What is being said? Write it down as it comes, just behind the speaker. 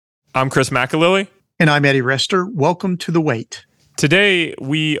I'm Chris McAlilly. And I'm Eddie Rester. Welcome to The Wait. Today,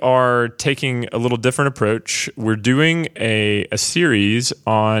 we are taking a little different approach. We're doing a series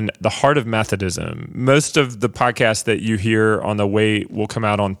on the heart of Methodism. Most of the podcasts that you hear on The Wait will come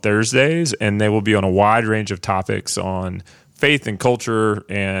out on Thursdays, and they will be on a wide range of topics on faith and culture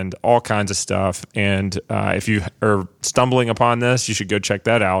and all kinds of stuff. And if you are stumbling upon this, you should go check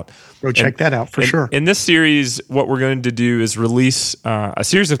that out. Check that out for sure. In this series, what we're going to do is release a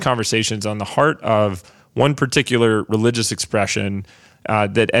series of conversations on the heart of one particular religious expression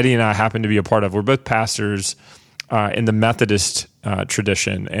that Eddie and I happen to be a part of. We're both pastors in the Methodist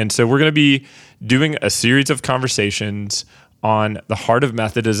tradition. And so we're going to be doing a series of conversations on the heart of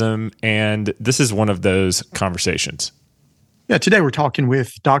Methodism, and this is one of those conversations. Yeah, today we're talking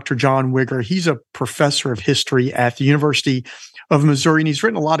with Dr. John Wigger. He's a professor of history at the University of Missouri, and he's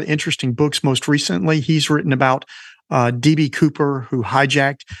written a lot of interesting books. Most recently, he's written about D.B. Cooper, who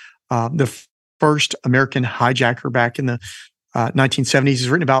hijacked the first American hijacker back in the 1970s. He's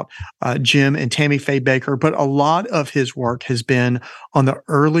written about Jim and Tammy Faye Baker, but a lot of his work has been on the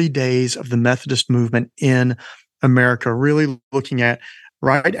early days of the Methodist movement in America, really looking at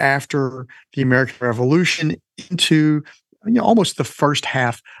right after the American Revolution into almost the first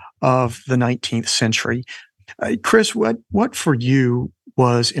half of the 19th century. Chris, what for you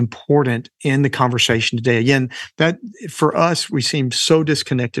was important in the conversation today? Again, that for us, we seem so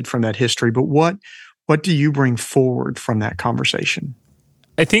disconnected from that history, but what do you bring forward from that conversation?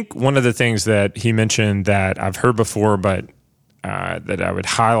 I think one of the things that he mentioned that I've heard before, but that I would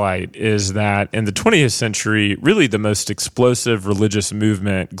highlight is that in the 20th century, really the most explosive religious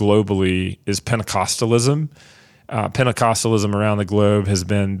movement globally is Pentecostalism. Pentecostalism around the globe has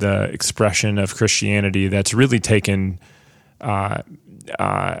been the expression of Christianity that's really taken an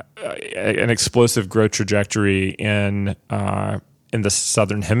explosive growth trajectory in the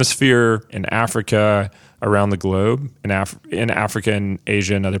Southern Hemisphere, in Africa, around the globe, in Africa and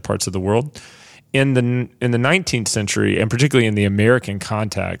Asia and other parts of the world. In the 19th century, and particularly in the American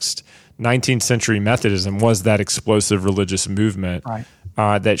context, 19th century Methodism was that explosive religious movement. Right.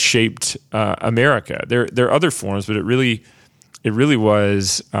 That shaped America. There are other forms, but it really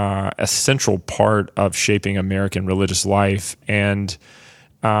was a central part of shaping American religious life. And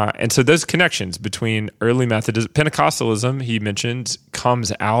so those connections between early Methodism, Pentecostalism, he mentioned,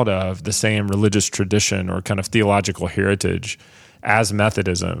 comes out of the same religious tradition or kind of theological heritage as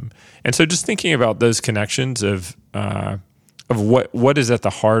Methodism. And so just thinking about those connections of what is at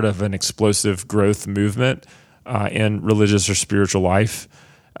the heart of an explosive growth movement in religious or spiritual life,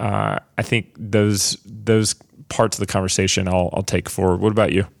 I think those parts of the conversation I'll take forward. What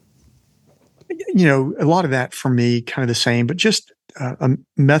about you? A lot of that for me, kind of the same, but just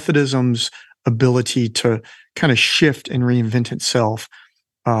Methodism's ability to kind of shift and reinvent itself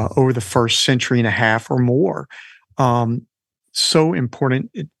over the first century and a half or more. So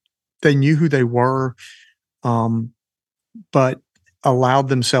important. They knew who they were, but allowed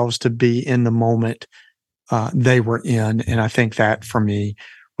themselves to be in the moment they were in. And I think that for me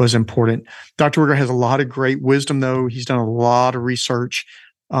was important. Dr. Wigger has a lot of great wisdom, though. He's done a lot of research.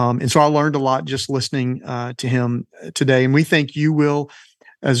 And so I learned a lot just listening to him today. And we think you will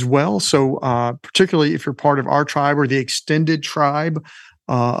as well. So particularly if you're part of our tribe or the extended tribe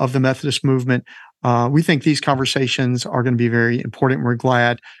of the Methodist movement, we think these conversations are going to be very important. We're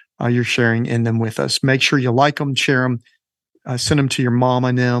glad you're sharing in them with us. Make sure you like them, share them, send them to your mom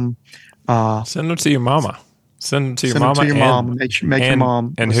and them. Send them to your mama. Send them to your Send mama. Them to your mom. Make your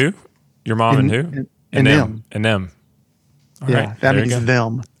mom. And who? Your mom and who? And them. And them. All yeah, right, that means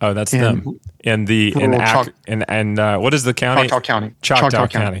them. Oh, that's them. And what is the county? Choctaw County. Choctaw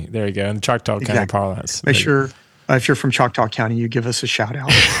County. There you go. In Choctaw County parlance. Make sure if you're from Choctaw County, you give us a shout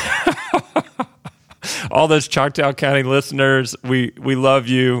out. All those Choctaw County listeners, we love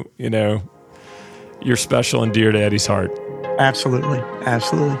you. You're special and dear to Eddie's heart. Absolutely.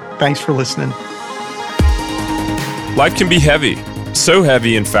 Thanks for listening. Life can be heavy. So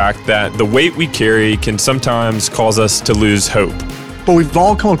heavy, in fact, that the weight we carry can sometimes cause us to lose hope. But we've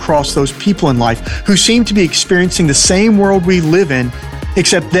all come across those people in life who seem to be experiencing the same world we live in,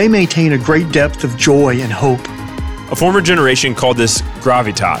 except they maintain a great depth of joy and hope. A former generation called this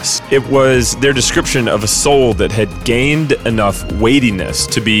gravitas. It was their description of a soul that had gained enough weightiness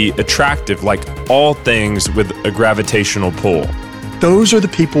to be attractive, like all things with a gravitational pull. Those are the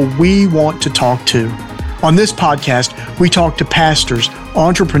people we want to talk to. On this podcast, we talk to pastors,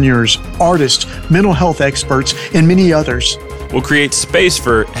 entrepreneurs, artists, mental health experts, and many others. We'll create space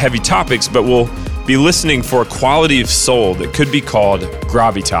for heavy topics, but we'll be listening for a quality of soul that could be called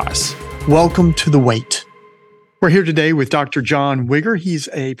gravitas. Welcome to The Wait. We're here today with Dr. John Wigger. He's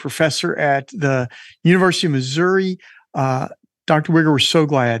a professor at the University of Missouri. Dr. Wigger, we're so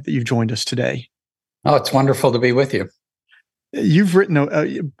glad that you've joined us today. Oh, it's wonderful to be with you. You've written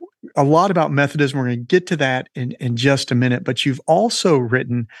a lot about Methodism. We're going to get to that in just a minute, but you've also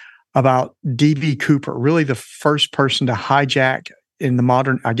written about D.B. Cooper, really the first person to hijack in the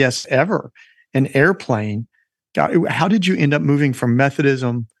modern, I guess, ever, an airplane. God, how did you end up moving from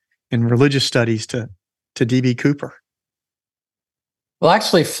Methodism and religious studies to D.B. Cooper? Well,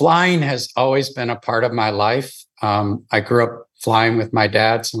 actually, flying has always been a part of my life. I grew up flying with my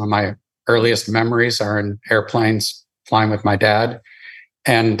dad. Some of my earliest memories are in airplanes, flying with my dad.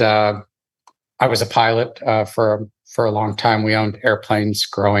 And I was a pilot for a long time. We owned airplanes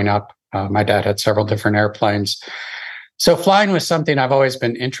growing up. My dad had several different airplanes. So flying was something I've always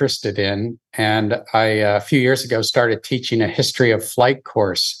been interested in. And I, a few years ago, started teaching a history of flight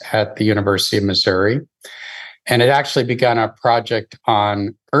course at the University of Missouri. And it actually began a project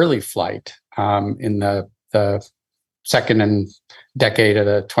on early flight in the second decade of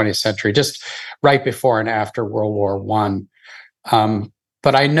the 20th century, just right before and after World War I.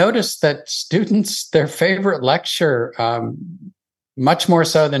 But I noticed that students, their favorite lecture, much more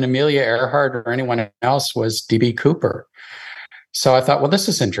so than Amelia Earhart or anyone else, was D.B. Cooper. So I thought, well, this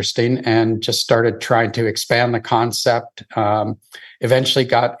is interesting, and just started trying to expand the concept. Eventually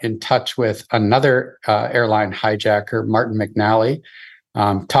got in touch with another airline hijacker, Martin McNally.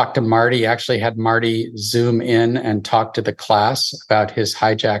 Talked to Marty, actually had Marty Zoom in and talk to the class about his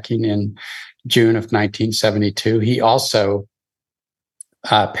hijacking in June of 1972. He also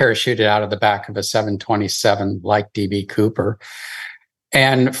parachuted out of the back of a 727 like D.B. Cooper.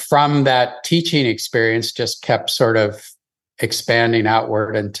 And from that teaching experience, just kept sort of expanding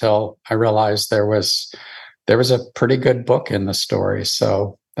outward until I realized there was a pretty good book in the story.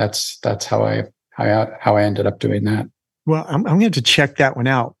 So that's how I ended up doing that. Well, I'm going to have to check that one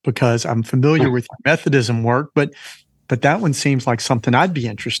out because I'm familiar with Methodism work, but that one seems like something I'd be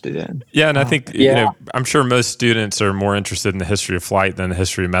interested in. Yeah, and I think I'm sure most students are more interested in the history of flight than the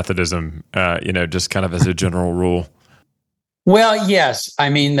history of Methodism. Just kind of as a general rule. Well, yes.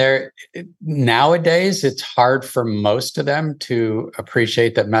 I mean, nowadays it's hard for most of them to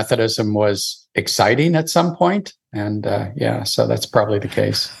appreciate that Methodism was exciting at some point. And so that's probably the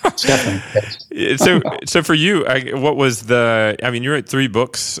case. It's definitely the case. So for you, what was you wrote 3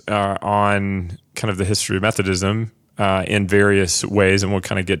 books on kind of the history of Methodism in various ways, and we'll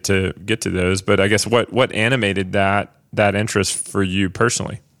kind of get to those. But I guess what animated that interest for you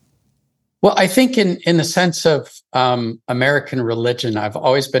personally? Well, I think in the sense of American religion, I've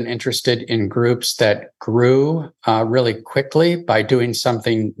always been interested in groups that grew really quickly by doing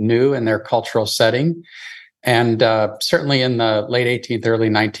something new in their cultural setting. And certainly in the late 18th, early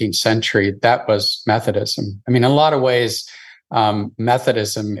 19th century, that was Methodism. I mean, in a lot of ways,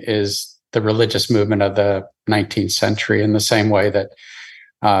 Methodism is the religious movement of the 19th century in the same way that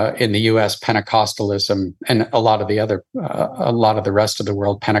in the U.S., Pentecostalism and a lot of the rest of the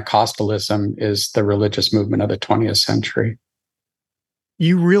world, Pentecostalism is the religious movement of the 20th century.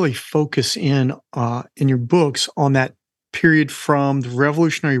 You really focus in your books on that period from the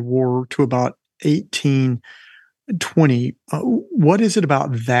Revolutionary War to about 1820. What is it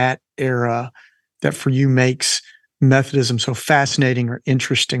about that era that for you makes Methodism so fascinating or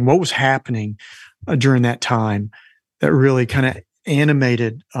interesting? What was happening during that time that really kind of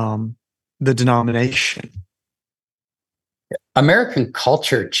animated the denomination? American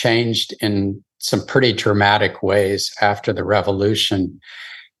culture changed in some pretty dramatic ways after the Revolution,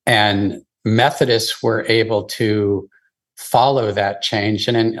 and Methodists were able to follow that change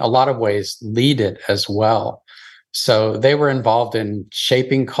and in a lot of ways lead it as well. So they were involved in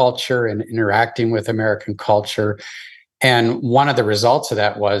shaping culture and interacting with American culture. And one of the results of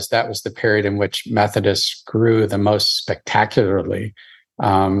that was the period in which Methodists grew the most spectacularly.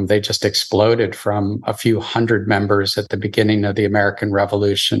 They just exploded from a few hundred members at the beginning of the American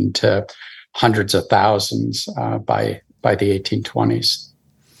Revolution to hundreds of thousands by the 1820s.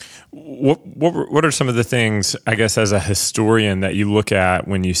 What are some of the things, I guess, as a historian that you look at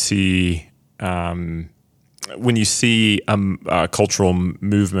when you see a cultural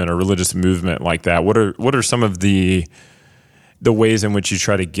movement or religious movement like that? What are some of the ways in which you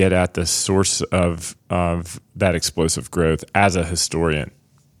try to get at the source of that explosive growth as a historian?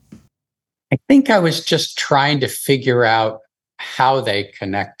 I think I was just trying to figure out how they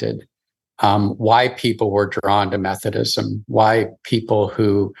connected, why people were drawn to Methodism, why people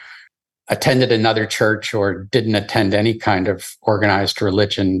who attended another church or didn't attend any kind of organized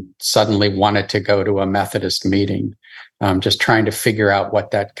religion suddenly wanted to go to a Methodist meeting. Just trying to figure out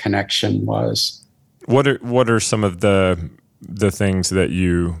what that connection was. What are some of the things that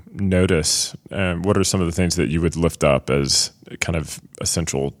you notice? What are some of the things that you would lift up as kind of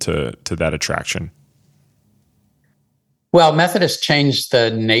essential to that attraction? Well, Methodists changed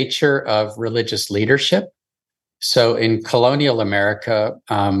the nature of religious leadership. So in colonial America,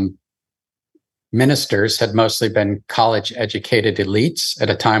 ministers had mostly been college-educated elites at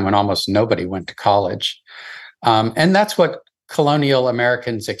a time when almost nobody went to college. And that's what colonial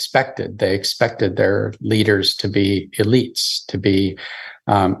Americans expected. They expected their leaders to be elites, to be,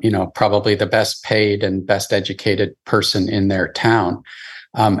 probably the best paid and best educated person in their town.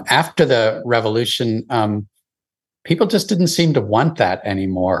 After the revolution, people just didn't seem to want that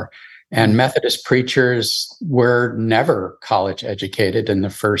anymore. And Methodist preachers were never college educated in the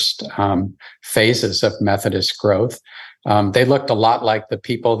first phases of Methodist growth. They looked a lot like the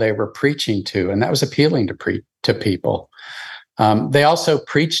people they were preaching to, and that was appealing to people. They also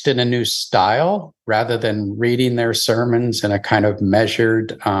preached in a new style rather than reading their sermons in a kind of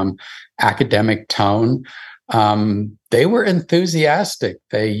measured academic tone. They were enthusiastic.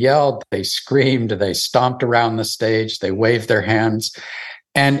 They yelled, they screamed, they stomped around the stage, they waved their hands.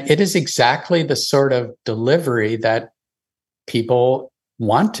 And it is exactly the sort of delivery that people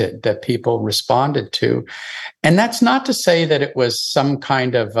wanted, that people responded to. And that's not to say that it was some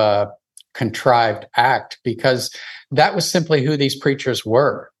kind of a contrived act, because that was simply who these preachers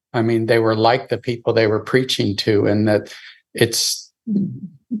were. I mean, they were like the people they were preaching to, and that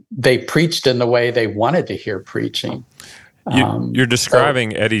they preached in the way they wanted to hear preaching. You're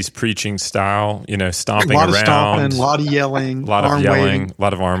describing Eddie's preaching style, stomping around. A lot of stomping, a lot of yelling, a lot of yelling, a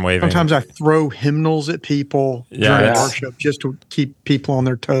lot of arm waving. Sometimes I throw hymnals at people during worship just to keep people on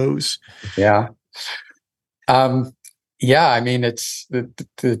their toes. Yeah. I mean,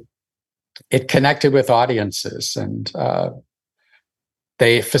 it connected with audiences, and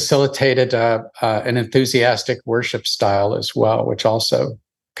they facilitated an enthusiastic worship style as well, which also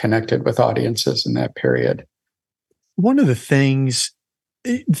connected with audiences in that period. One of the things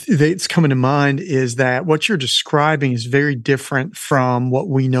that's coming to mind is that what you're describing is very different from what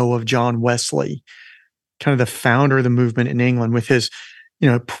we know of John Wesley, kind of the founder of the movement in England, with his,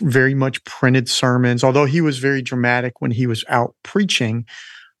 very much printed sermons. Although he was very dramatic when he was out preaching,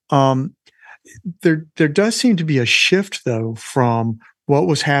 there does seem to be a shift, though, from what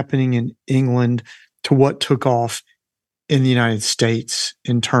was happening in England to what took off in the United States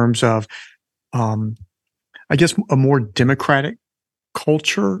in terms of, I guess, a more democratic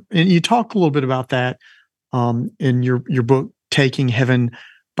culture. And you talk a little bit about that in your book, Taking Heaven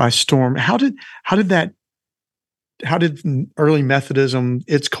by Storm. How did early Methodism,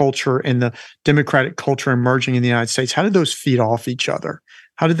 its culture, and the democratic culture emerging in the United States, how did those feed off each other?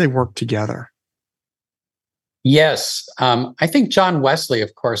 How did they work together? Yes. I think John Wesley,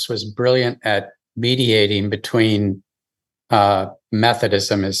 of course, was brilliant at mediating between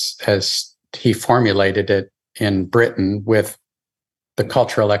Methodism as he formulated it in Britain with the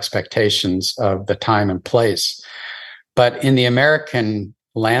cultural expectations of the time and place. But in the American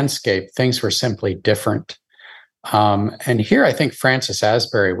landscape, things were simply different. And here I think Francis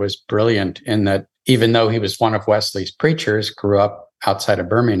Asbury was brilliant in that, even though he was one of Wesley's preachers, grew up outside of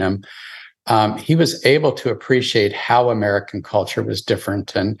Birmingham, he was able to appreciate how American culture was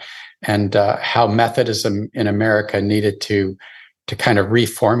different, and how Methodism in America needed to kind of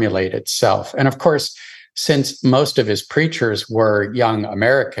reformulate itself. And of course, since most of his preachers were young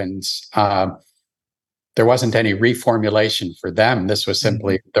Americans, there wasn't any reformulation for them. This was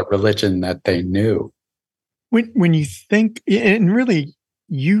simply the religion that they knew. When you think, and really,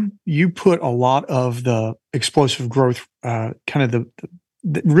 you put a lot of the explosive growth, kind of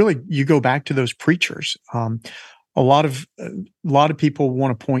really, you go back to those preachers. A lot of people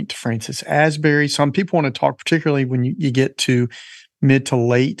want to point to Francis Asbury. Some people want to talk, particularly when you get to mid to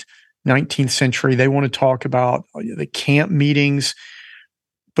late 19th century, they want to talk about the camp meetings.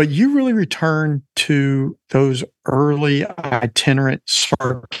 But you really return to those early itinerant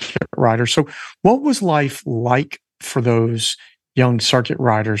circuit riders. So what was life like for those young circuit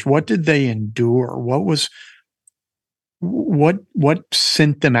riders? What did they endure? What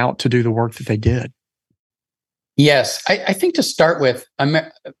sent them out to do the work that they did? Yes, I think to start with,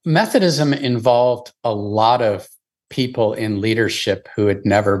 Methodism involved a lot of people in leadership who had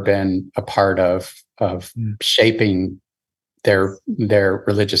never been a part of shaping their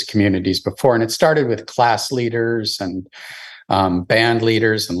religious communities before. And it started with class leaders and band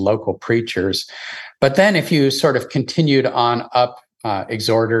leaders and local preachers. But then if you sort of continued on up,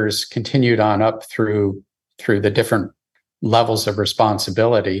 exhorters continued on up through the different levels of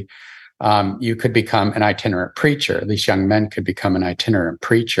responsibility, you could become an itinerant preacher. These young men could become an itinerant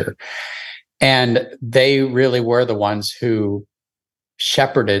preacher. And they really were the ones who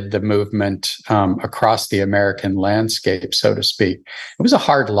shepherded the movement across the American landscape, so to speak. It was a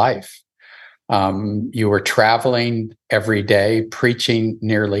hard life. You were traveling every day, preaching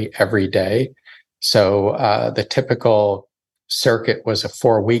nearly every day. So the typical circuit was a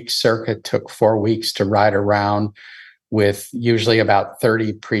 4-week circuit, took 4 weeks to ride around with usually about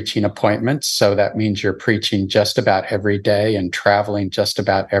 30 preaching appointments. So that means you're preaching just about every day and traveling just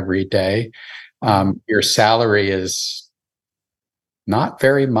about every day. Your salary is not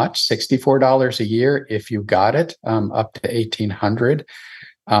very much, $64 a year if you got it, up to $1,800,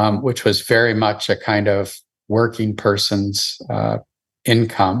 which was very much a kind of working person's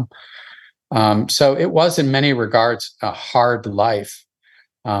income. So it was in many regards a hard life.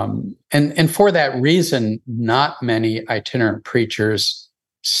 And for that reason, not many itinerant preachers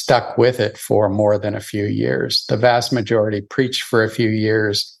stuck with it for more than a few years. The vast majority preached for a few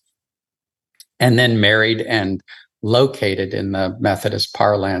years and then married and located in the Methodist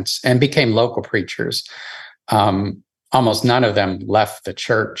parlance and became local preachers. Almost none of them left the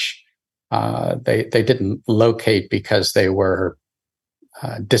church. They didn't locate because they were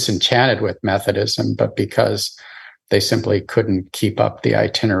disenchanted with Methodism, but because they simply couldn't keep up the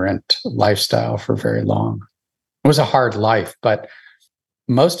itinerant lifestyle for very long. It was a hard life, but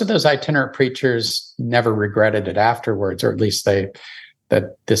most of those itinerant preachers never regretted it afterwards, or at least that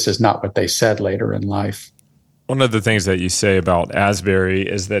this is not what they said later in life. One of the things that you say about Asbury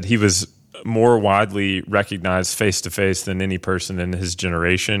is that he was more widely recognized face to face than any person in his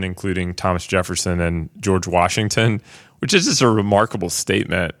generation, including Thomas Jefferson and George Washington, which is just a remarkable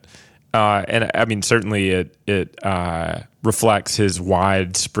statement. And I mean, certainly it reflects his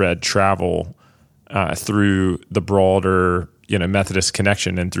widespread travel through the broader, Methodist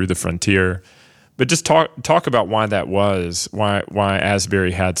connection and through the frontier. But just talk about why that was, why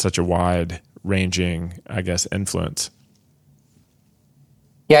Asbury had such a wide-ranging, I guess, influence.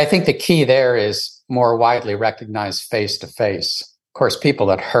 Yeah, I think the key there is more widely recognized face-to-face. Of course, people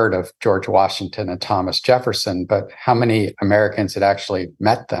had heard of George Washington and Thomas Jefferson, but how many Americans had actually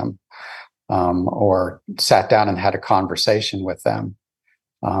met them or sat down and had a conversation with them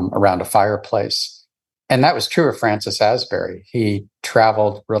around a fireplace? And that was true of Francis Asbury. He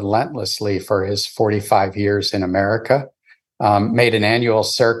traveled relentlessly for his 45 years in America, made an annual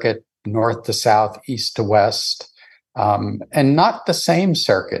circuit north to south, east to west, and not the same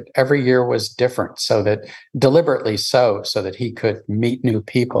circuit. Every year was different, so that deliberately so that he could meet new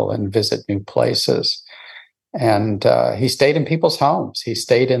people and visit new places. And he stayed in people's homes. He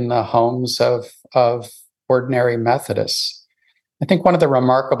stayed in the homes of ordinary Methodists. I think one of the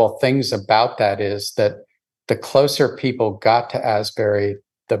remarkable things about that is that the closer people got to Asbury,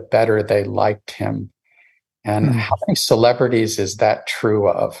 the better they liked him. And how many celebrities is that true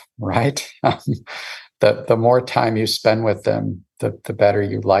of, right? The more time you spend with them, the better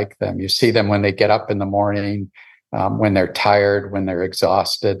you like them. You see them when they get up in the morning, when they're tired, when they're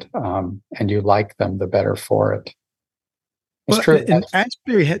exhausted, and you like them, the better for it. It's true. And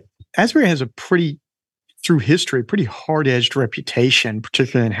Asbury has a through history, pretty hard-edged reputation,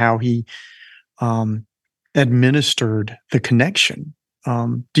 particularly in how he administered the connection.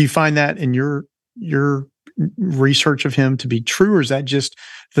 Do you find that in your research of him to be true, or is that just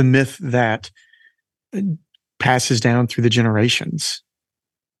the myth that passes down through the generations?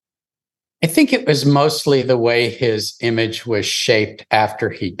 I think it was mostly the way his image was shaped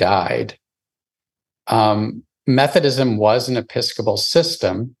after he died. Methodism was an Episcopal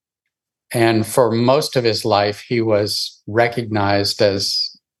system, and for most of his life, he was recognized as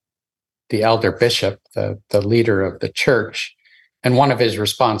the elder bishop, the leader of the church. And one of his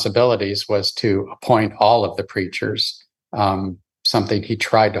responsibilities was to appoint all of the preachers, something he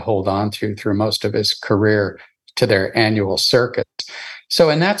tried to hold on to through most of his career, to their annual circuit. So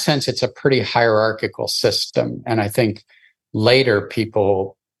in that sense, it's a pretty hierarchical system. And I think later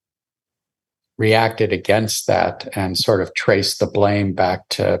people reacted against that and sort of traced the blame back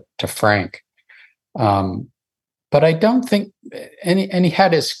to Frank. But I don't think, and he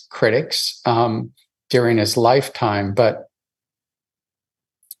had his critics during his lifetime, but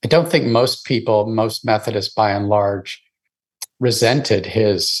I don't think most Methodists by and large, resented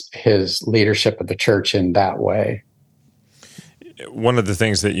his leadership of the church in that way. One of the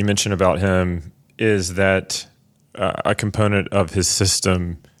things that you mentioned about him is that a component of his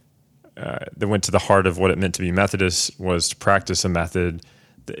system that went to the heart of what it meant to be Methodist was to practice a method.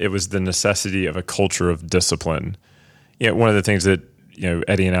 It was the necessity of a culture of discipline. One of the things that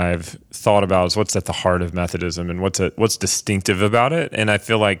Eddie and I have thought about is what's at the heart of Methodism and what's distinctive about it. And I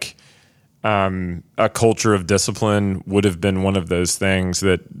feel like a culture of discipline would have been one of those things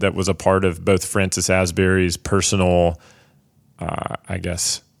that was a part of both Francis Asbury's personal,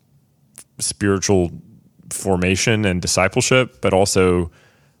 spiritual formation and discipleship, but also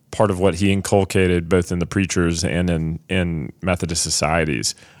part of what he inculcated both in the preachers and in Methodist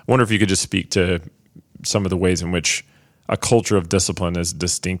societies. I wonder if you could just speak to some of the ways in which a culture of discipline is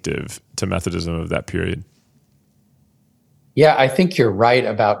distinctive to Methodism of that period. Yeah, I think you're right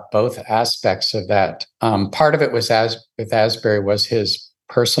about both aspects of that. Part of it was with Asbury was his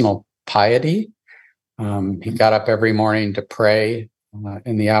personal piety. He got up every morning to pray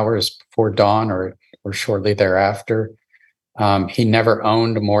in the hours before dawn or shortly thereafter. He never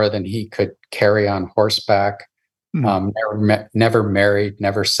owned more than he could carry on horseback. Never married,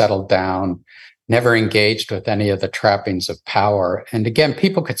 never settled down, never engaged with any of the trappings of power. And again,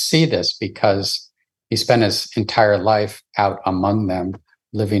 people could see this because he spent his entire life out among them,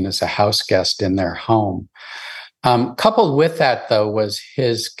 living as a house guest in their home. Coupled with that, though, was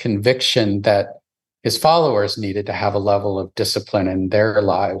his conviction that his followers needed to have a level of discipline in their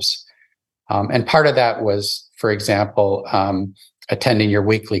lives. And part of that was, for example, attending your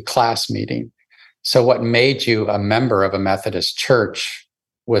weekly class meeting. So what made you a member of a Methodist church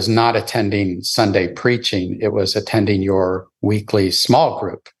was not attending Sunday preaching. It was attending your weekly small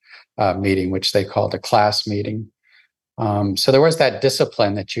group meeting, which they called a class meeting. So there was that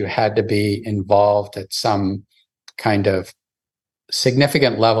discipline that you had to be involved at some kind of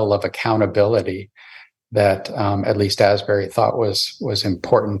significant level of accountability that at least Asbury thought was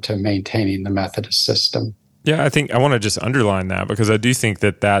important to maintaining the Methodist system. Yeah, I think I want to just underline that because I do think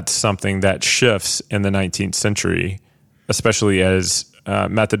that that's something that shifts in the 19th century, especially as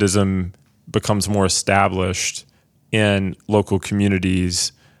Methodism becomes more established in local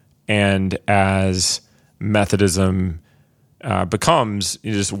communities and as Methodism becomes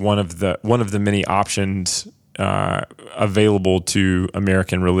just one of the many options available to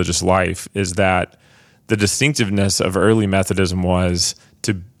American religious life. Is that the distinctiveness of early Methodism was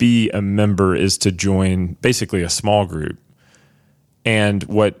to be a member is to join basically a small group. And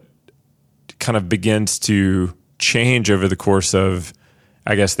what kind of begins to change over the course of,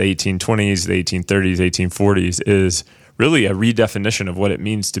 I guess, the 1820s, the 1830s, 1840s is really a redefinition of what it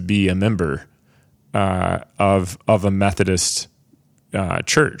means to be a member of a Methodist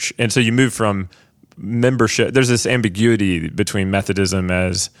church. And so you move from membership. There's this ambiguity between Methodism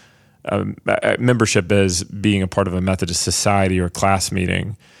as membership as being a part of a Methodist society or class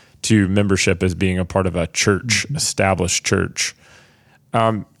meeting to membership as being a part of a church, established church.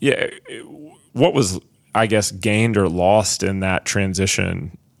 What was, I guess, gained or lost in that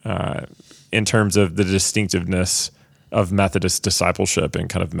transition in terms of the distinctiveness of Methodist discipleship and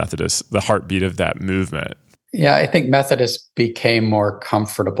kind of the heartbeat of that movement? Yeah, I think Methodists became more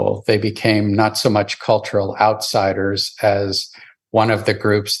comfortable. They became not so much cultural outsiders as one of the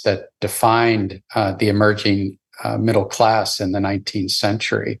groups that defined the emerging middle class in the 19th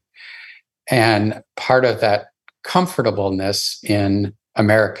century. And part of that comfortableness in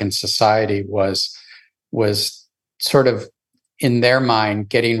American society was sort of, in their mind,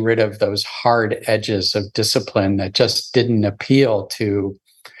 getting rid of those hard edges of discipline that just didn't appeal to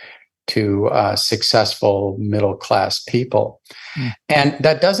successful middle-class people. And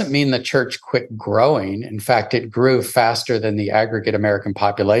that doesn't mean the church quit growing. In fact, it grew faster than the aggregate American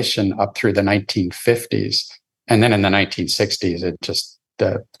population up through the 1950s. And then in the 1960s, it just,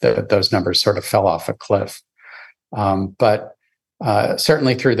 those numbers sort of fell off a cliff. But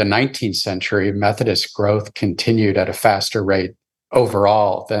certainly through the 19th century, Methodist growth continued at a faster rate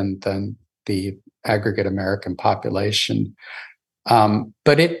overall than the aggregate American population.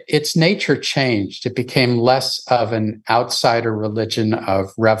 But its nature changed. It became less of an outsider religion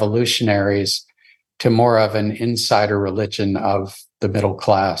of revolutionaries to more of an insider religion of the middle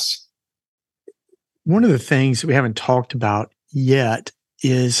class. One of the things that we haven't talked about yet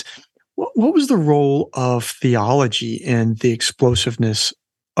is what was the role of theology in the explosiveness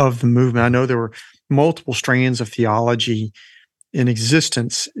of the movement? I know there were multiple strands of theology in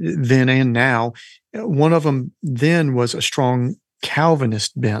existence then and now. One of them then was a strong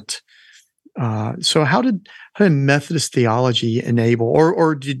Calvinist bent. So how did Methodist theology enable,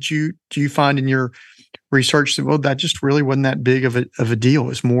 or do you find in your research that, well, that just really wasn't that big of a deal? It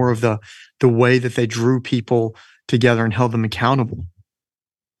was more of the way that they drew people together and held them accountable?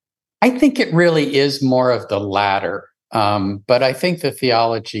 I think it really is more of the latter. But I think the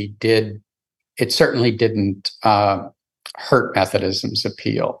theology certainly didn't hurt Methodism's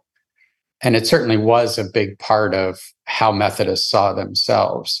appeal. And it certainly was a big part of how Methodists saw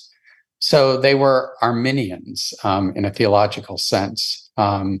themselves. So they were Arminians in a theological sense.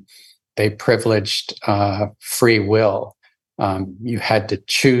 they privileged free will. You had to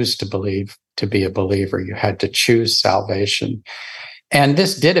choose to believe to be a believer. You had to choose salvation. And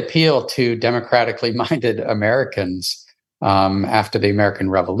this did appeal to democratically minded Americans after the American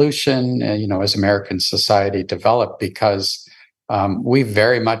Revolution, as American society developed, because we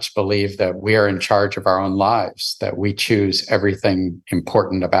very much believe that we are in charge of our own lives, that we choose everything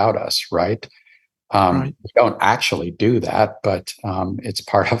important about us, right? Right. We don't actually do that, but it's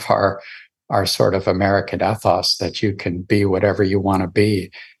part of our sort of American ethos that you can be whatever you want to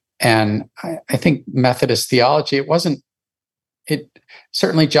be. And I think Methodist theology,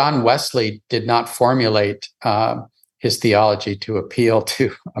 certainly John Wesley did not formulate his theology to appeal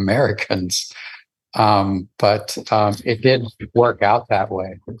to Americans, but it did work out that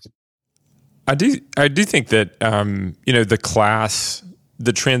way. I do think that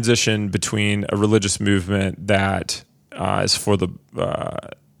the transition between a religious movement that is for the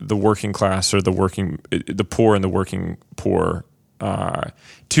working class or the poor and the working poor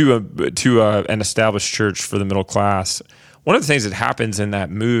to an established church for the middle class. One of the things that happens in that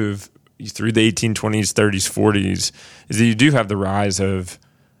move through the 1820s, 30s, 40s is that you do have the rise of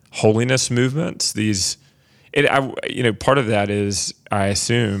holiness movements. Part of that is, I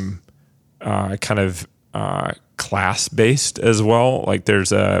assume, kind of class-based as well. Like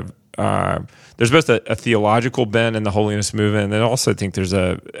there's both a theological bent in the holiness movement, and then also I think there's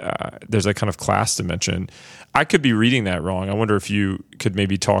a kind of class dimension. I could be reading that wrong. I wonder if you could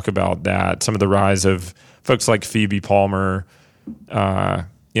maybe talk about that. Some of the rise of folks like Phoebe Palmer,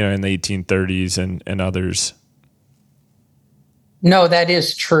 in the 1830s and others. No, that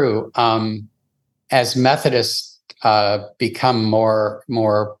is true. As Methodists become more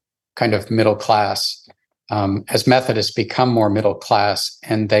kind of middle class, and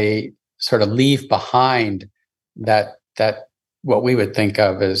they sort of leave behind that what we would think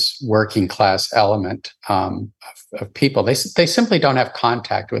of as working class element of people, they simply don't have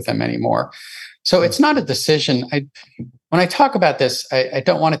contact with them anymore. So it's not a decision. When I talk about this, I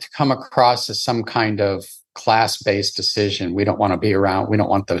don't want it to come across as some kind of class-based decision. We don't want to be around. We don't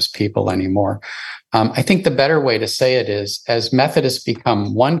want those people anymore. I think the better way to say it is, as Methodists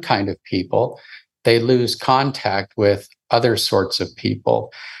become one kind of people, they lose contact with other sorts of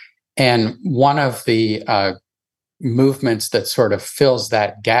people. And one of the movements that sort of fills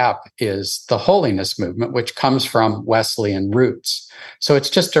that gap is the holiness movement, which comes from Wesleyan roots. So it's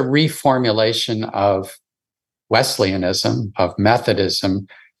just a reformulation of Wesleyanism, of Methodism,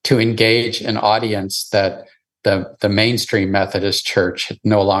 to engage an audience that the mainstream Methodist Church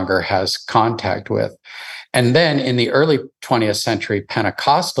no longer has contact with. And then in the early 20th century,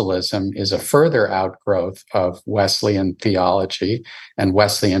 Pentecostalism is a further outgrowth of Wesleyan theology and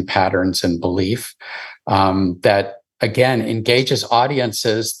Wesleyan patterns and belief that, again, engages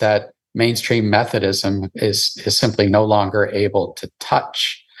audiences that mainstream Methodism is simply no longer able to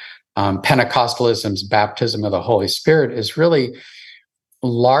touch. Pentecostalism's baptism of the Holy Spirit is really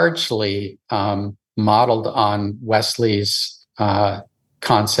largely modeled on Wesley's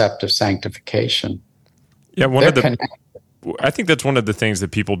concept of sanctification. Yeah, I think that's one of the things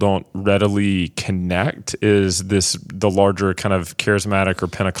that people don't readily connect is the larger kind of charismatic or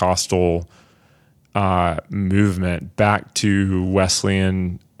Pentecostal movement back to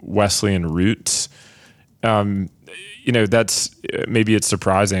Wesleyan roots. That's maybe it's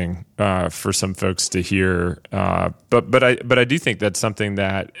surprising for some folks to hear, but I do think that's something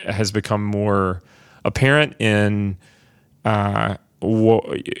that has become more apparent in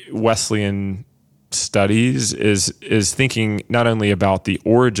Wesleyan studies is thinking not only about the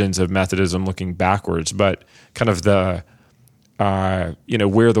origins of Methodism looking backwards, but kind of the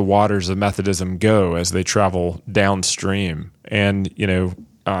where the waters of Methodism go as they travel downstream. And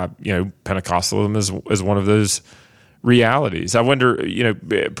Pentecostalism is one of those realities. I wonder,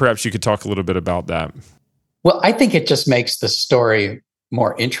 perhaps you could talk a little bit about that. Well, I think it just makes the story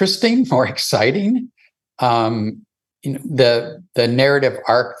more interesting, more exciting. The narrative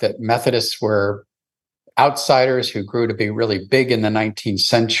arc that Methodists were outsiders who grew to be really big in the 19th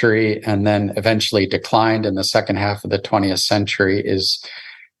century and then eventually declined in the second half of the 20th century is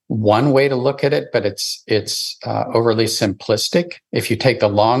one way to look at it, but it's overly simplistic. If you take the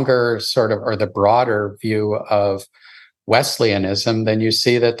longer sort of or the broader view of Wesleyanism, then you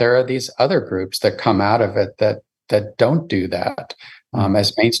see that there are these other groups that come out of it that don't do that.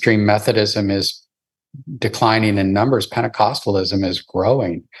 As mainstream Methodism is declining in numbers, Pentecostalism is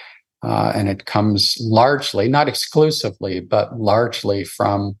growing. And it comes largely, not exclusively, but largely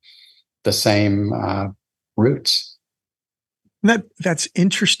from the same roots. That's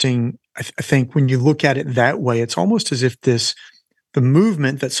interesting. I think when you look at it that way, it's almost as if this the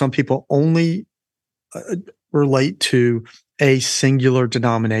movement that some people only relate to a singular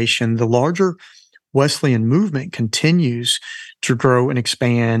denomination, the larger Wesleyan movement continues to grow and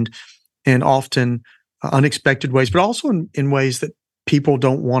expand in often unexpected ways, but also in ways that people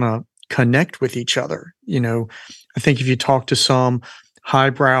don't want to connect with each other. I think if you talk to some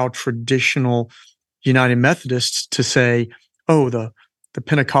highbrow traditional United Methodists to say, oh, the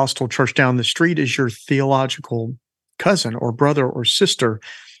Pentecostal church down the street is your theological cousin or brother or sister,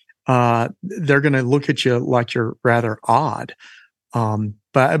 they're going to look at you like you're rather odd.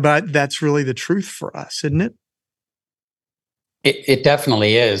 But that's really the truth for us, isn't it? It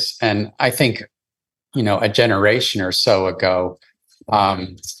definitely is. And I think, a generation or so ago,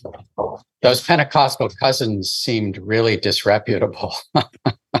 those Pentecostal cousins seemed really disreputable.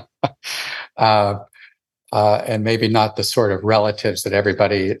 And maybe not the sort of relatives that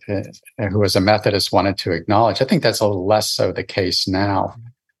everybody who was a Methodist wanted to acknowledge. I think that's a little less so the case now.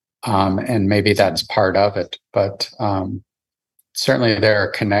 And maybe that's part of it. But certainly there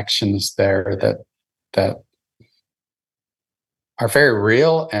are connections there that are very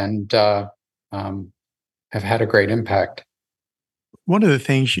real and have had a great impact. One of the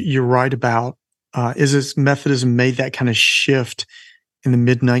things you're right about is as Methodism made that kind of shift in the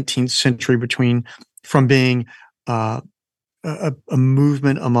mid-19th century from being a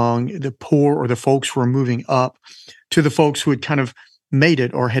movement among the poor or the folks who were moving up to the folks who had kind of made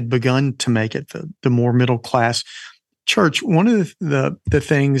it or had begun to make it, the more middle class church. One of the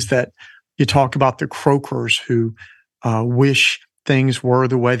things that you talk about, the croakers who wish things were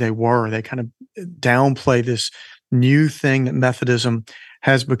the way they were, they kind of downplay this new thing that Methodism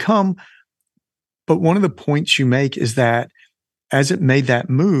has become. But one of the points you make is that as it made that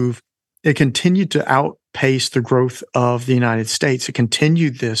move, it continued to outpace the growth of the United States. It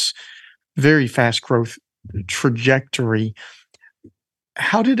continued this very fast growth trajectory.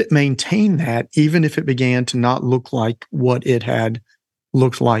 How did it maintain that, even if it began to not look like what it had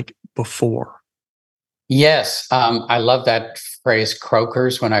looked like before? Yes, I love that phrase,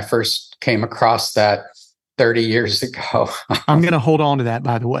 croakers, when I first came across that 30 years ago. I'm going to hold on to that,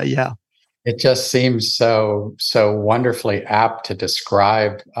 by the way. Yeah. It just seems so wonderfully apt to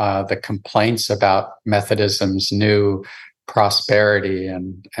describe the complaints about Methodism's new prosperity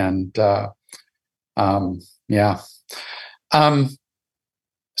and yeah.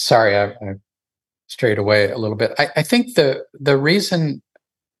 Sorry, I strayed away a little bit. I think the reason.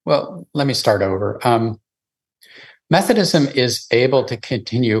 Well, let me start over. Methodism is able to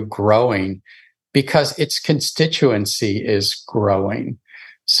continue growing because its constituency is growing.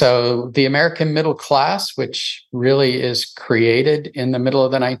 So the American middle class, which really is created in the middle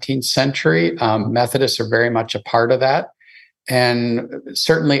of the 19th century, Methodists are very much a part of that. And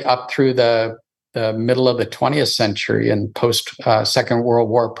certainly up through the middle of the 20th century and post Second World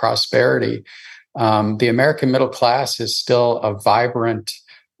War prosperity, the American middle class is still a vibrant,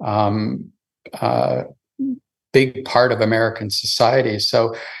 big part of American society.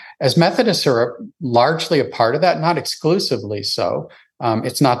 So as Methodists are largely a part of that, not exclusively so,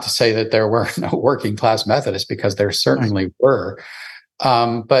 it's not to say that there were no working class Methodists, because there certainly were.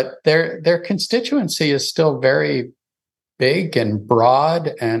 But their constituency is still very big and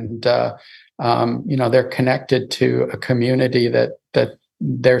broad, and they're connected to a community that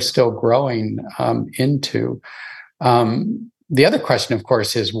they're still growing into. The other question, of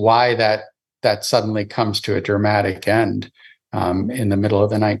course, is why that suddenly comes to a dramatic end in the middle of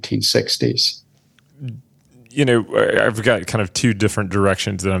the 1960s. I've got kind of two different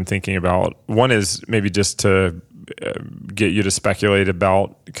directions that I'm thinking about. One is maybe just to get you to speculate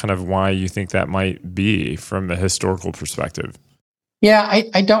about kind of why you think that might be from a historical perspective. Yeah,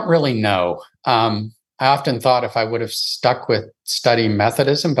 I don't really know. I often thought if I would have stuck with studying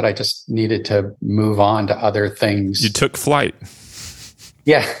Methodism, but I just needed to move on to other things. You took flight.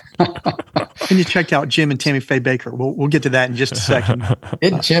 Yeah. And you checked out Jim and Tammy Faye Baker. We'll get to that in just a second.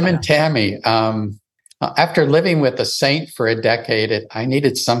 Jim and Tammy. After living with a saint for a decade, I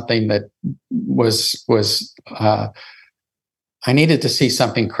needed something that was I needed to see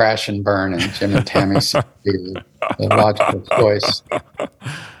something crash and burn, and Jim and Tammy seemed to be the logical choice.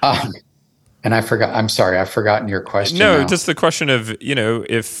 And I forgot. I'm sorry, I've forgotten your question. No, now. Just the question of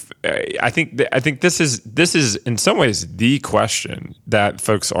if I think this is in some ways the question that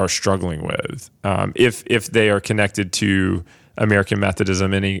folks are struggling with. If they are connected to American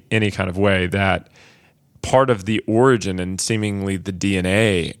Methodism in any kind of way, that part of the origin and seemingly the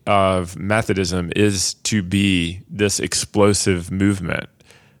DNA of Methodism is to be this explosive movement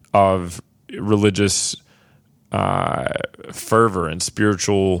of religious fervor and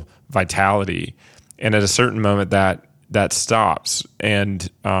spiritual vitality. And at a certain moment, that that stops, and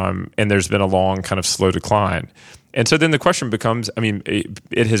there's been a long kind of slow decline. And so then the question becomes, I mean,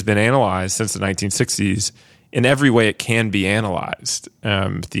 it has been analyzed since the 1960s in every way it can be analyzed,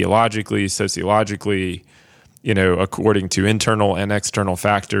 theologically, sociologically, according to internal and external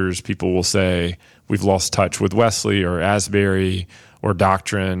factors. People will say we've lost touch with Wesley or Asbury or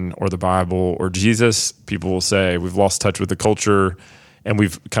doctrine or the Bible or Jesus. People will say we've lost touch with the culture and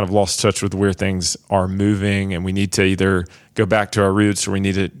we've kind of lost touch with where things are moving, and we need to either go back to our roots or we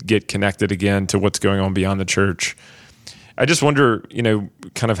need to get connected again to what's going on beyond the church. I just wonder,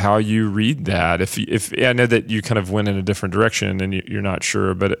 kind of how you read that. If I know that you kind of went in a different direction and you're not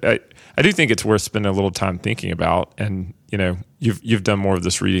sure, but I do think it's worth spending a little time thinking about. And you've done more of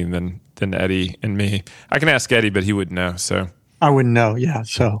this reading than Eddie and me. I can ask Eddie, but he wouldn't know. So I wouldn't know. Yeah.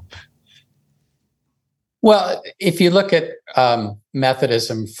 So, well, if you look at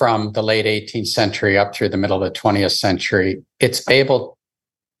Methodism from the late 18th century up through the middle of the 20th century, it's able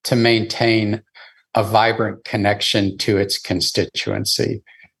to maintain a vibrant connection to its constituency,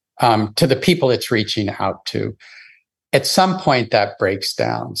 to the people it's reaching out to. At some point, that breaks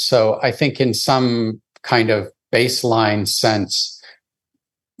down. So I think in some kind of baseline sense,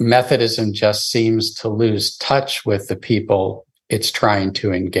 Methodism just seems to lose touch with the people it's trying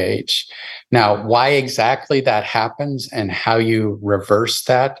to engage. Now, why exactly that happens and how you reverse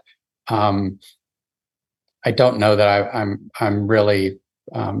that, I don't know that I'm really.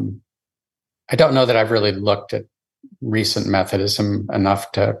 I don't know that I've really looked at recent Methodism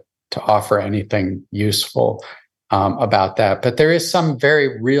enough to offer anything useful about that. But there is some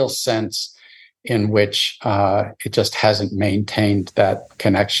very real sense in which it just hasn't maintained that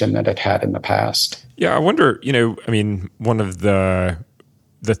connection that it had in the past. Yeah, I wonder, one of the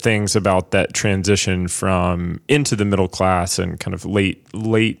things about that transition from into the middle class and kind of late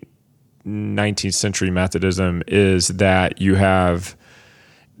 19th century Methodism is that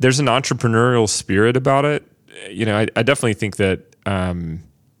there's an entrepreneurial spirit about it. I definitely think that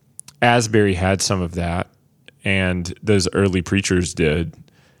Asbury had some of that, and those early preachers did.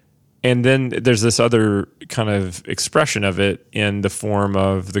 And then there's this other kind of expression of it in the form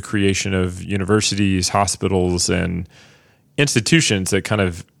of the creation of universities, hospitals, and institutions that kind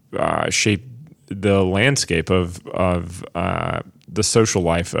of shape the landscape of the social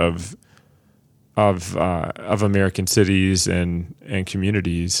life of American cities and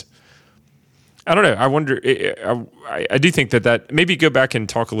communities. I don't know. I wonder. I do think that maybe go back and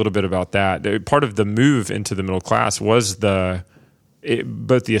talk a little bit about that. Part of the move into the middle class was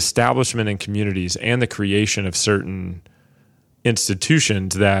both the establishment in communities and the creation of certain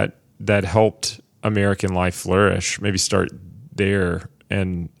institutions that helped American life flourish. Maybe start there,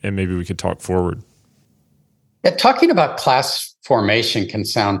 and maybe we could talk forward. Yeah, talking about class formation can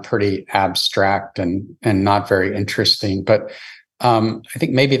sound pretty abstract and not very interesting, but I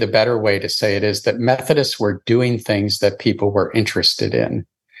think maybe the better way to say it is that Methodists were doing things that people were interested in.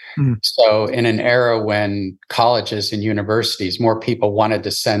 So in an era when colleges and universities, more people wanted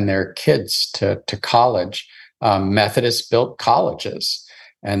to send their kids to college, Methodists built colleges,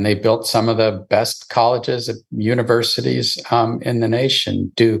 and they built some of the best colleges at universities in the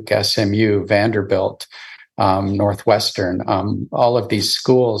nation: Duke, SMU, Vanderbilt, Northwestern, all of these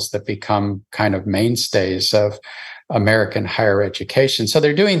schools that become kind of mainstays of American higher education. So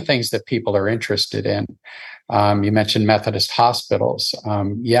they're doing things that people are interested in. You mentioned Methodist hospitals.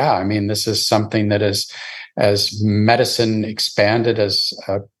 This is something that is, as medicine expanded as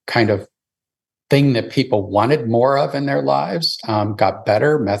a kind of thing that people wanted more of in their lives, got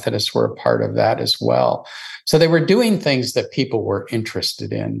better. Methodists were a part of that as well. So they were doing things that people were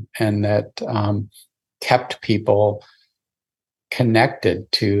interested in and that kept people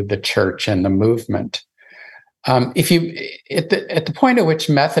connected to the church and the movement. At the point at which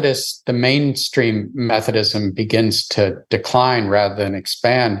the mainstream Methodism begins to decline rather than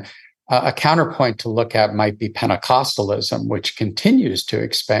expand, a counterpoint to look at might be Pentecostalism, which continues to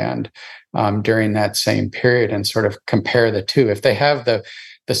expand during that same period, and sort of compare the two. If they have the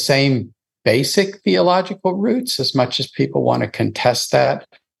same basic theological roots, as much as people want to contest that,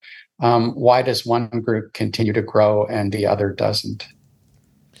 why does one group continue to grow and the other doesn't?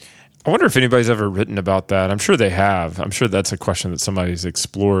 I wonder if anybody's ever written about that. I'm sure they have. I'm sure that's a question that somebody's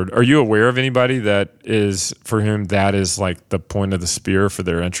explored. Are you aware of anybody for whom that is like the point of the spear for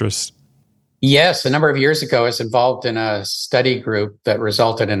their interest? Yes. A number of years ago, I was involved in a study group that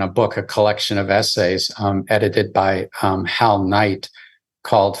resulted in a book, a collection of essays edited by Hal Knight,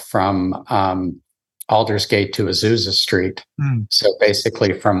 called From Aldersgate to Azusa Street. So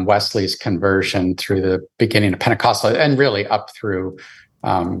basically from Wesley's conversion through the beginning of Pentecostal and really up through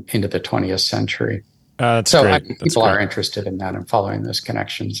into the 20th century. That's so great. I think That's people great. are interested in that and following those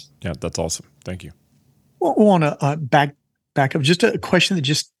connections. Yeah, that's awesome. Thank you. Well, I want to back up. Just a question that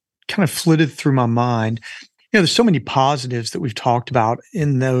just kind of flitted through my mind. There's so many positives that we've talked about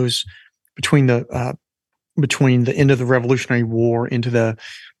in those between the end of the Revolutionary War into the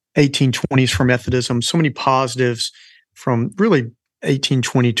 1820s for Methodism. So many positives from really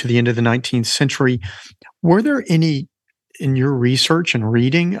 1820 to the end of the 19th century. Were there any in your research and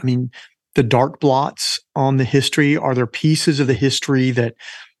reading? I mean, the dark blots on the history. Are there pieces of the history that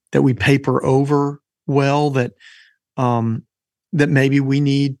we paper over well that maybe we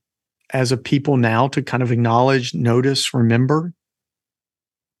need as a people now to kind of acknowledge, notice, remember?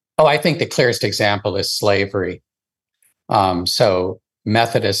 Oh, I think the clearest example is slavery. So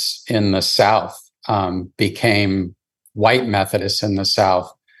Methodists in the South white Methodists in the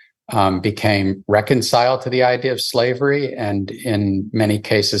South became reconciled to the idea of slavery and in many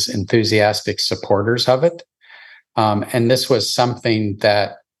cases enthusiastic supporters of it. And this was something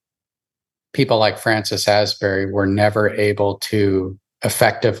that people like Francis Asbury were never able to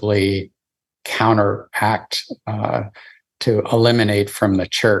effectively counteract, to eliminate from the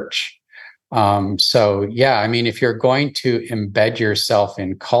church. So, yeah, I mean, if you're going to embed yourself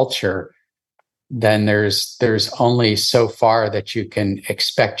in culture, then there's only so far that you can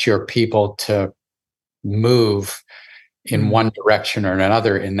expect your people to move in one direction or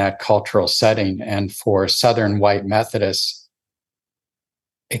another in that cultural setting. And for Southern white Methodists,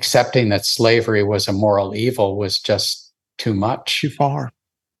 accepting that slavery was a moral evil was just too much.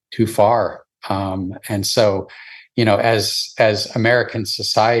 Too far. And so, as American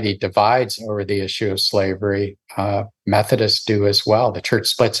society divides over the issue of slavery, Methodists do as well. The church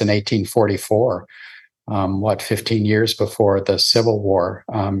splits in 1844, 15 years before the Civil War,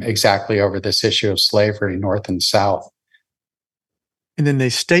 exactly over this issue of slavery, North and South. And then they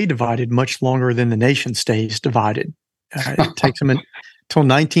stay divided much longer than the nation stays divided. It takes them until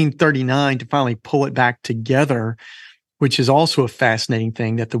 1939 to finally pull it back together, which is also a fascinating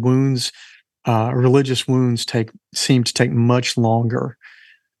thing, that the wounds, religious wounds, seem to take much longer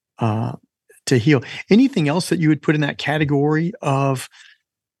to heal. Anything else that you would put in that category of,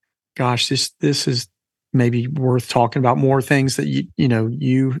 gosh, this is maybe worth talking about, more things that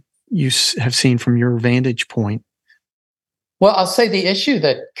you have seen from your vantage point? Well, I'll say the issue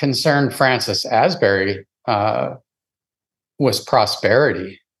that concerned Francis Asbury was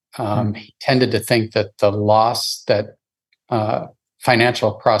prosperity. He tended to think that the loss that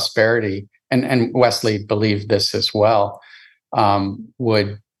financial prosperity, and Wesley believed this as well,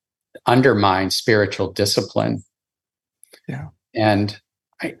 would undermine spiritual discipline. Yeah. And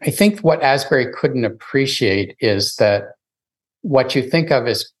I think what Asbury couldn't appreciate is that what you think of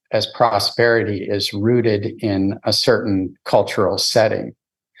as prosperity is rooted in a certain cultural setting.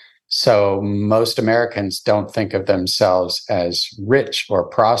 So most Americans don't think of themselves as rich or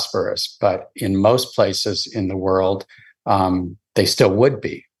prosperous, but in most places in the world, they still would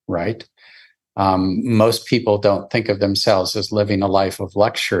be, right? Most people don't think of themselves as living a life of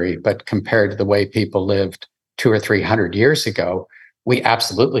luxury, but compared to the way people lived 200 or 300 years ago, we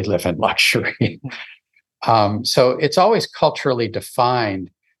absolutely live in luxury. So it's always culturally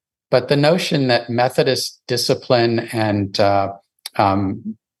defined. But the notion that Methodist discipline and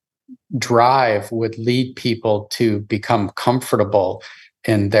drive would lead people to become comfortable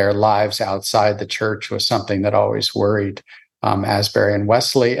in their lives outside the church was something that always worried Asbury and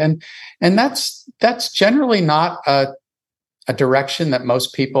Wesley. And that's generally not a direction that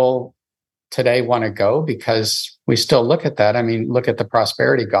most people today want to go, because we still look at that. I mean, look at the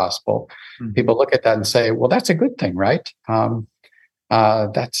prosperity gospel. Mm-hmm. People look at that and say, well, that's a good thing, right?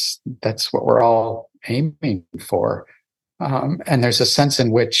 That's what we're all aiming for. And there's a sense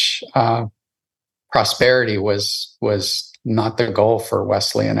in which prosperity was not the goal for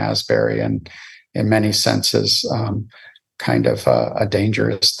Wesley and Asbury, and in many senses, kind of a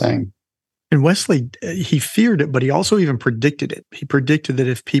dangerous thing. And Wesley, he feared it, but he also even predicted it. He predicted that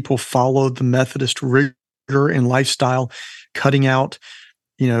if people followed the Methodist rigor and lifestyle, cutting out,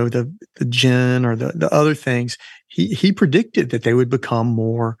 the gin or the other things, he predicted that they would become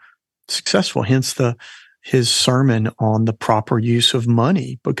more successful. Hence his sermon on the proper use of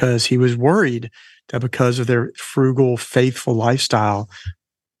money, because he was worried that because of their frugal, faithful lifestyle,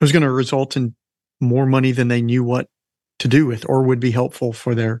 it was going to result in more money than they knew what to do with or would be helpful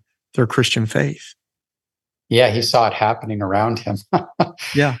for their Christian faith. Yeah, he saw it happening around him.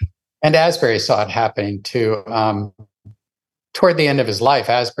 Yeah. And Asbury saw it happening too. Toward the end of his life,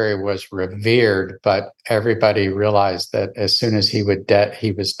 Asbury was revered, but everybody realized that as soon as he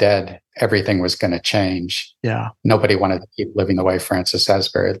was dead, everything was going to change. Yeah. Nobody wanted to keep living the way Francis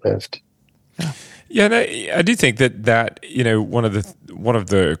Asbury lived. Yeah. Yeah, and I do think that one of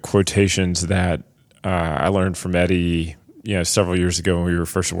the quotations that I learned from Eddie, several years ago when we were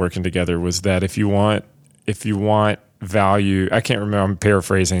first working together, was that if you want value, I can't remember, I'm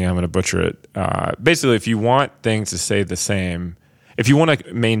paraphrasing, I'm going to butcher it. Basically, if you want things to stay the same, if you want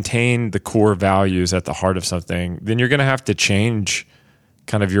to maintain the core values at the heart of something, then you're going to have to change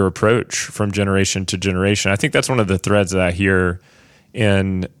kind of your approach from generation to generation. I think that's one of the threads that I hear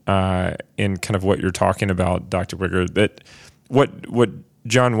in kind of what you're talking about, Dr. Wigger, that what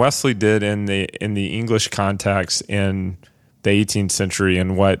John Wesley did in the English context in the 18th century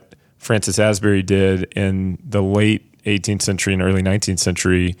and what Francis Asbury did in the late 18th century and early 19th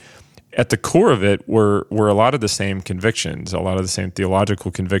century, at the core of it were a lot of the same convictions, a lot of the same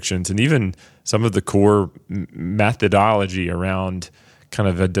theological convictions, and even some of the core methodology around kind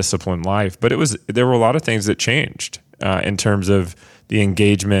of a disciplined life. But there were a lot of things that changed in terms of the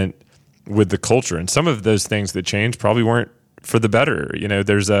engagement with the culture, and some of those things that changed probably weren't for the better.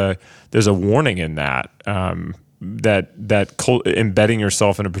 There's a warning in that embedding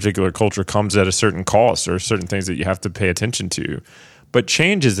yourself in a particular culture comes at a certain cost, or certain things that you have to pay attention to. But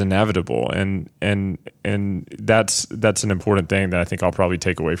change is inevitable, and that's an important thing that I think I'll probably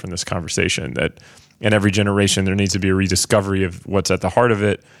take away from this conversation. That in every generation there needs to be a rediscovery of what's at the heart of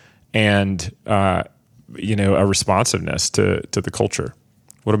it, and a responsiveness to the culture.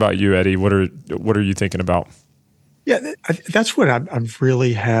 What about you, Eddie? What are you thinking about? Yeah, that's what I've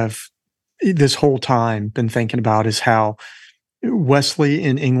really have this whole time been thinking about, is how Wesley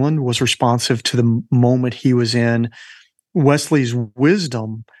in England was responsive to the moment he was in. Wesley's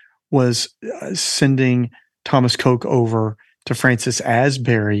wisdom was sending Thomas Coke over to Francis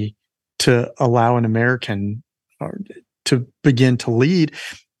Asbury to allow an American to begin to lead.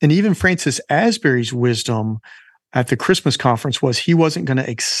 And even Francis Asbury's wisdom at the Christmas conference was he wasn't going to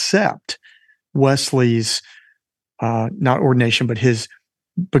accept Wesley's not ordination, but his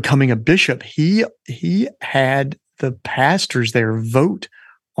becoming a bishop. He had the pastors there vote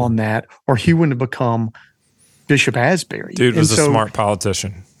on that, or he wouldn't have become Bishop Asbury. Dude was a smart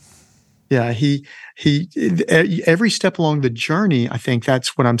politician. Yeah, he every step along the journey, I think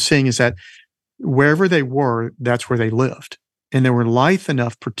that's what I'm seeing, is that wherever they were, that's where they lived. And they were lithe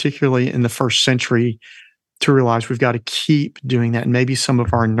enough, particularly in the first century, to realize we've got to keep doing that. And maybe some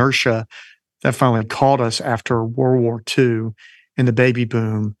of our inertia that finally caught us after World War II and the baby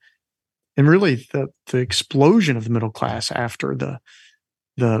boom, and really the explosion of the middle class after the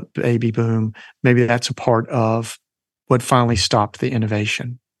baby boom, maybe that's a part of what finally stopped the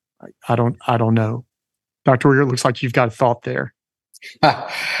innovation. I don't know. Dr. Wigger, it looks like you've got a thought there.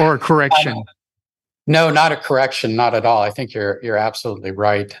 Or a correction. No, not a correction, not at all. I think you're absolutely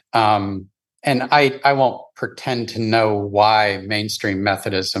right. And I won't pretend to know why mainstream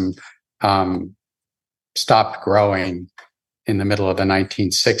Methodism stopped growing in the middle of the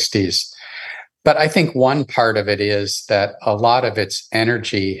 1960s. But I think one part of it is that a lot of its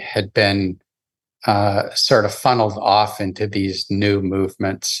energy had been sort of funneled off into these new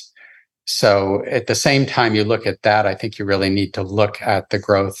movements. So at the same time you look at that, I think you really need to look at the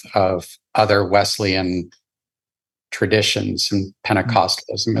growth of other Wesleyan traditions, and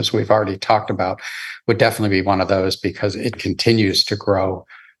Pentecostalism, as we've already talked about, would definitely be one of those, because it continues to grow.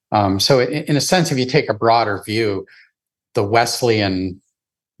 So in a sense, if you take a broader view, the Wesleyan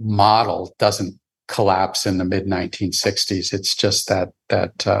model doesn't collapse in the mid 1960s. It's just that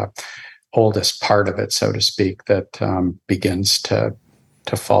oldest part of it, so to speak, that begins to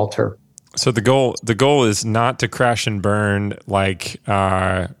falter. So the goal is not to crash and burn like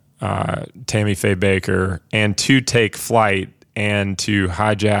Tammy Faye Baker, and to take flight and to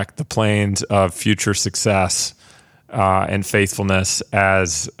hijack the planes of future success and faithfulness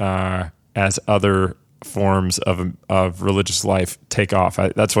as other forms of religious life take off.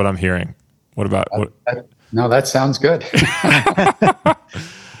 That's what I'm hearing. What about? No, that sounds good.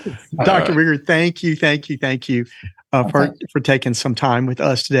 Dr. Wigger, thank you for taking some time with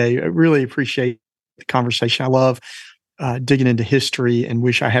us today. I really appreciate the conversation. I love digging into history, and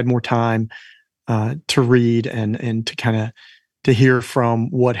wish I had more time to read and to kind of to hear from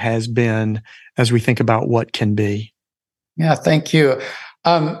what has been as we think about what can be. Yeah, thank you.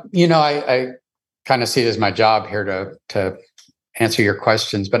 I kind of see it as my job here to answer your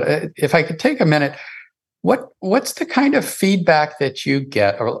questions, but if I could take a minute, what's the kind of feedback that you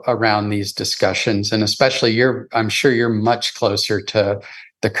get around these discussions? And especially I'm sure you're much closer to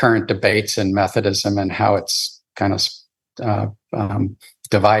the current debates in Methodism and how it's kind of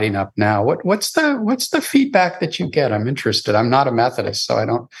dividing up now. What's the feedback that you get? I'm interested. I'm not a Methodist, so I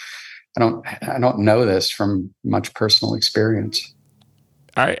don't know this from much personal experience.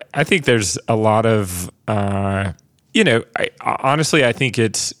 I think there's a lot of, honestly, I think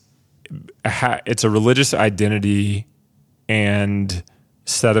it's a religious identity and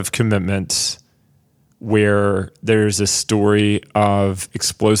set of commitments where there's a story of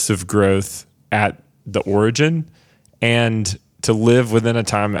explosive growth at the origin, and to live within a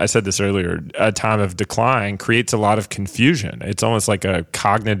time, I said this earlier, a time of decline creates a lot of confusion. It's almost like a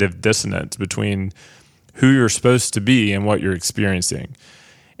cognitive dissonance between who you're supposed to be and what you're experiencing.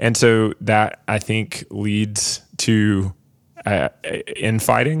 And so that, I think, leads to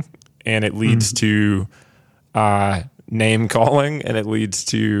infighting, and it leads to name calling, and it leads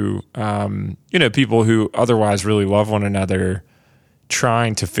to people who otherwise really love one another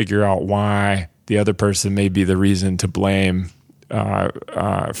trying to figure out why the other person may be the reason to blame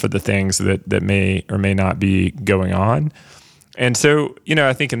for the things that may or may not be going on. And so,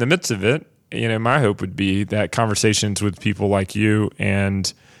 I think in the midst of it, my hope would be that conversations with people like you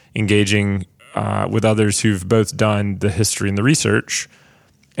and engaging with others who've both done the history and the research,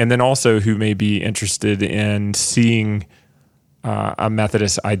 and then also who may be interested in seeing a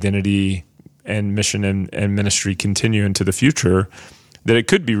Methodist identity and mission and ministry continue into the future, that it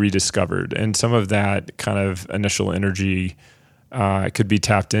could be rediscovered. And some of that kind of initial energy could be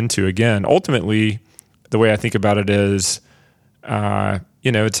tapped into again. Ultimately, the way I think about it is,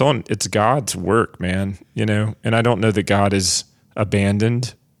 it's God's work, man, and I don't know that God has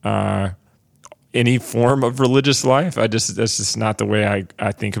abandoned any form of religious life. That's just not the way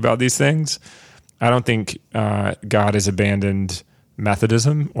I think about these things. I don't think God has abandoned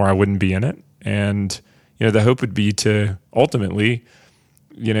Methodism, or I wouldn't be in it. And, the hope would be to ultimately,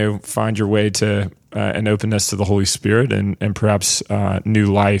 find your way to an openness to the Holy Spirit and perhaps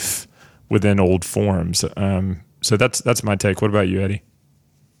new life within old forms. So that's my take. What about you, Eddie?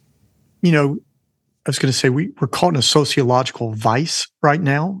 I was going to say we're caught in a sociological vice right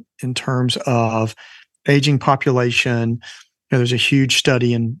now in terms of aging population. There's a huge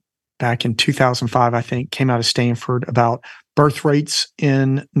study back in 2005, I think, came out of Stanford about birth rates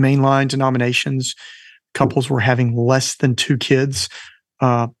in mainline denominations. Couples were having less than 2 kids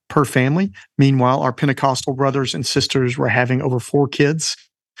per family. Meanwhile, our Pentecostal brothers and sisters were having over 4 kids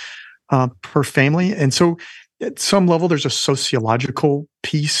per family. And so at some level, there's a sociological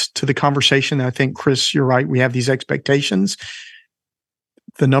piece to the conversation. I think, Chris, you're right. We have these expectations.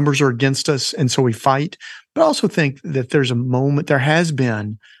 The numbers are against us, and so we fight. But I also think that there has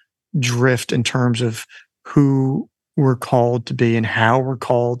been drift in terms of who we're called to be and how we're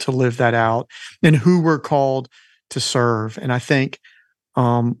called to live that out and who we're called to serve. And I think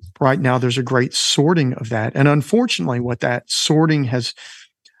right now there's a great sorting of that. And unfortunately, what that sorting has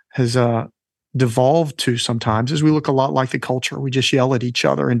devolved to sometimes is we look a lot like the culture. We just yell at each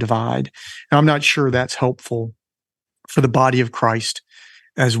other and divide. And I'm not sure that's helpful for the body of Christ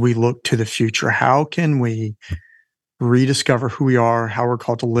as we look to the future. How can we rediscover who we are, how we're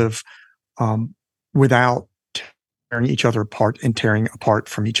called to live without tearing each other apart and tearing apart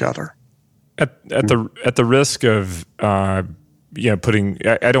from each other? At the risk of putting,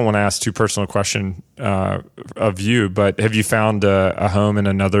 I don't want to ask too personal a question of you, but have you found a home in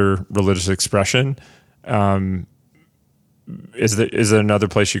another religious expression? Is there another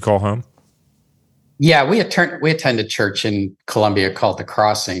place you call home? Yeah, we attended church in Columbia called The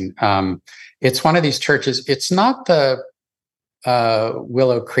Crossing. It's one of these churches. It's not the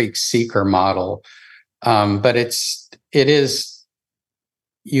Willow Creek Seeker model, but it is.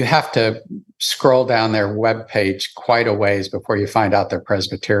 You have to scroll down their webpage quite a ways before you find out they're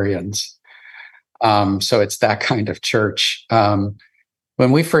Presbyterians. So it's that kind of church.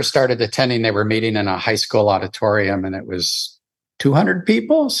 When we first started attending, they were meeting in a high school auditorium, and it was 200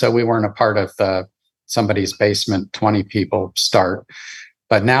 people. So we weren't a part of somebody's basement 20 people start.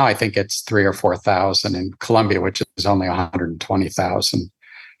 But now I think it's 3,000 or 4,000 in Columbia, which is only 120,000.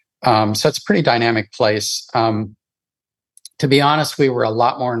 So it's a pretty dynamic place. To be honest, we were a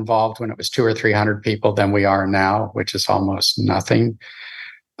lot more involved when it was 200 or 300 people than we are now, which is almost nothing.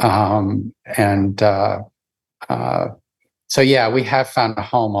 So yeah, we have found a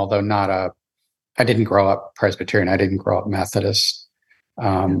home, although I didn't grow up Presbyterian. I didn't grow up Methodist.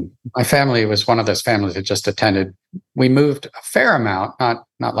 My family was one of those families that just attended. We moved a fair amount,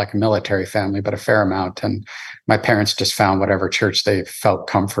 not like a military family, but a fair amount. And my parents just found whatever church they felt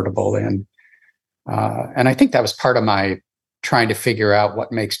comfortable in. And I think that was part of my trying to figure out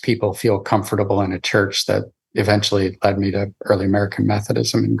what makes people feel comfortable in a church that eventually led me to early American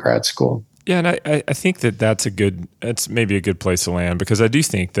Methodism in grad school. Yeah, and I think that's maybe a good place to land, because I do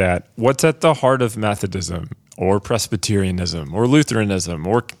think that what's at the heart of Methodism or Presbyterianism or Lutheranism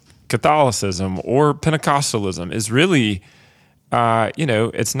or Catholicism or Pentecostalism is really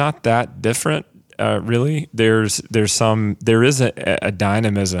it's not that different, really. There is a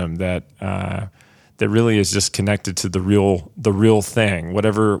dynamism that really is just connected to the real thing,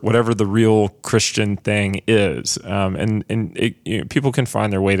 whatever the real Christian thing is, people can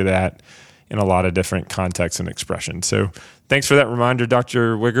find their way to that in a lot of different contexts and expressions. So, thanks for that reminder,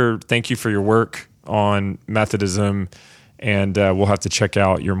 Dr. Wigger. Thank you for your work on Methodism, and we'll have to check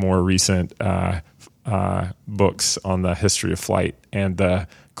out your more recent books on the history of flight and the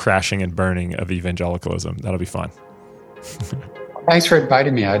crashing and burning of evangelicalism. That'll be fun. Thanks for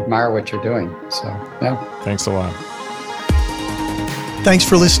inviting me. I admire what you're doing. So, yeah. Thanks a lot. Thanks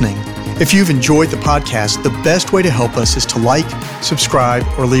for listening. If you've enjoyed the podcast, the best way to help us is to like, subscribe,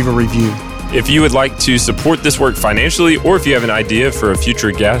 or leave a review. If you would like to support this work financially, or if you have an idea for a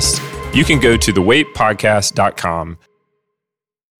future guest, you can go to theweightpodcast.com